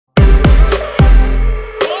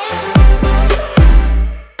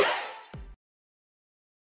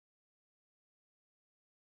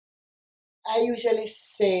I usually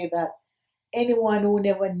say that anyone who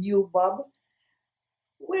never knew Bob,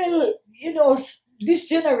 well, this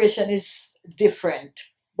generation is different.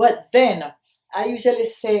 But then I usually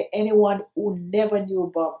say anyone who never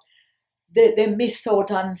knew Bob, they missed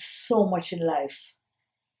out on so much in life.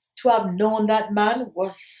 To have known that man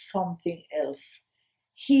was something else.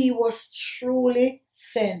 He was truly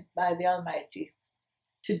sent by the Almighty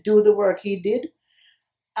to do the work he did.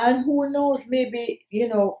 And who knows, maybe,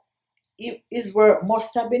 his work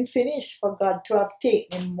must have been finished for God to have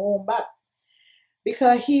taken him home back.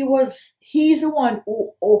 Because he's the one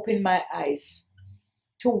who opened my eyes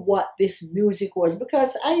to what this music was.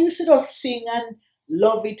 Because I used to just sing and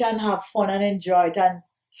love it and have fun and enjoy it. And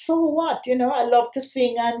so what? I love to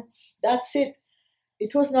sing and that's it.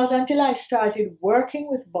 It was not until I started working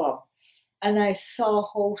with Bob and I saw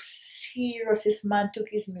how serious this man took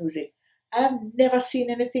his music. I have never seen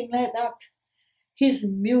anything like that. His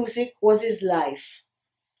music was his life.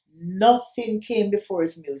 Nothing came before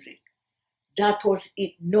his music. That was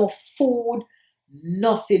it. No food,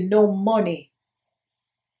 nothing, no money.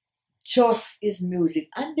 Just his music.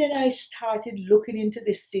 And then I started looking into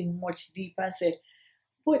this thing much deeper and said,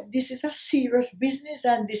 but this is a serious business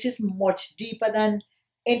and this is much deeper than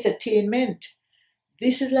entertainment.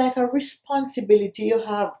 This is like a responsibility you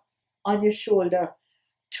have on your shoulder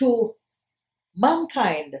to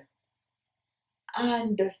mankind.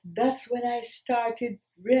 And that's when I started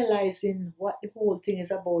realizing what the whole thing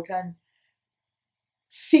is about and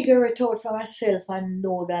figure it out for myself and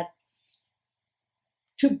know that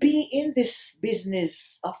to be in this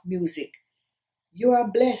business of music, you are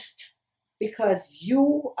blessed because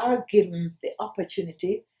you are given the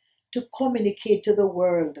opportunity to communicate to the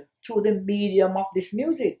world through the medium of this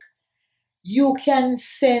music. You can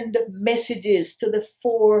send messages to the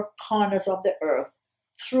four corners of the earth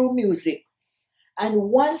through music. And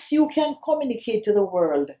once you can communicate to the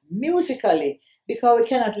world musically, because we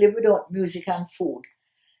cannot live without music and food,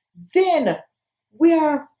 then we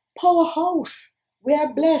are powerhouse. We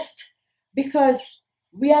are blessed because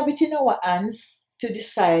we have it in our hands to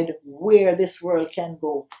decide where this world can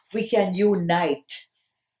go. We can unite.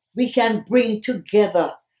 We can bring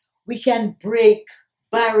together. We can break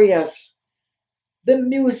barriers. The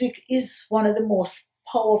music is one of the most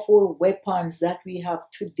powerful weapons that we have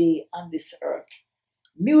today on this earth.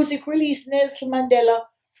 Music released Nelson Mandela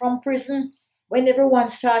from prison when everyone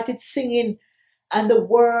started singing, and the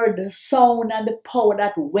word, the sound, and the power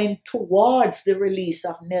that went towards the release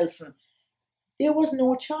of Nelson. There was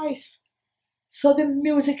no choice. So the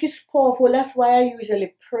music is powerful. That's why I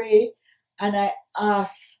usually pray and I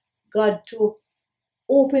ask God to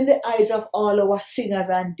open the eyes of all our singers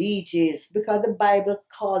and DJs, because the Bible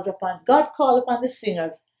God calls upon the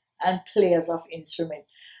singers and players of instruments.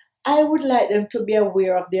 I would like them to be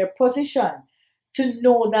aware of their position, to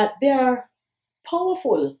know that they are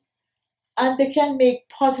powerful and they can make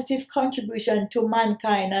positive contribution to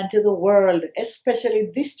mankind and to the world, especially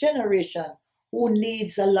this generation who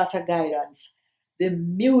needs a lot of guidance. The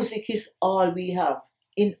music is all we have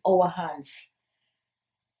in our hands.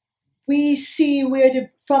 We see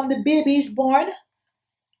from the baby is born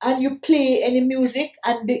and you play any music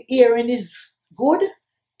and the hearing is good,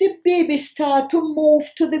 the baby start to move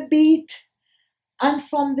to the beat. And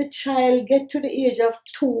from the child get to the age of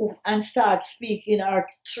 2 and start speaking, or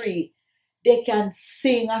 3, they can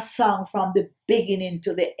sing a song from the beginning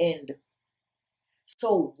to the end.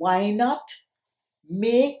 So why not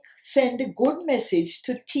send a good message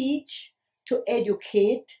to teach, to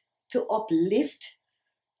educate, to uplift,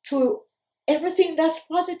 to everything that's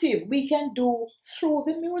positive we can do through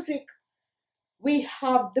the music. We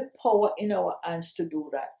have the power in our hands to do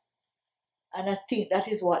that. And I think that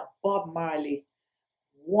is what Bob Marley,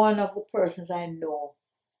 one of the persons I know,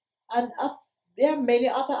 and there are many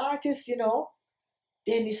other artists,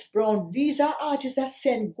 Dennis Brown. These are artists that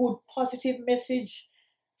send good, positive message.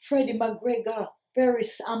 Freddie McGregor, Barry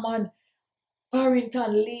Salmon,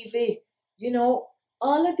 Barrington Levy,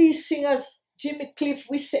 all of these singers, Jimmy Cliff,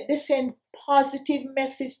 they send positive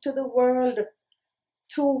message to the world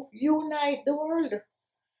to unite the world.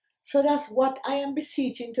 So that's what I am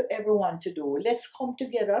beseeching to everyone to do. Let's come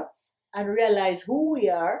together and realize who we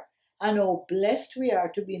are and how blessed we are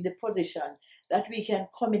to be in the position that we can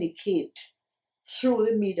communicate through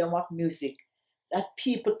the medium of music, that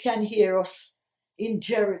people can hear us in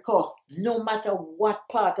Jericho, no matter what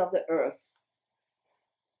part of the earth.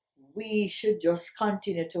 We should just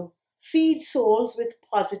continue to feed souls with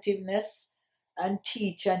positiveness and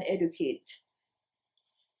teach and educate.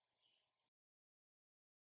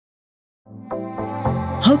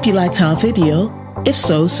 Hope you liked our video. If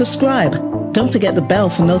so, subscribe Don't forget the bell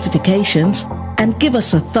for notifications and give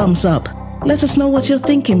us a thumbs up. Let us know what you're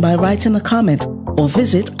thinking by writing a comment or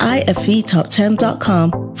visit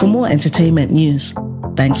ifetop10.com for more entertainment news.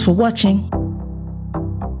 Thanks for watching.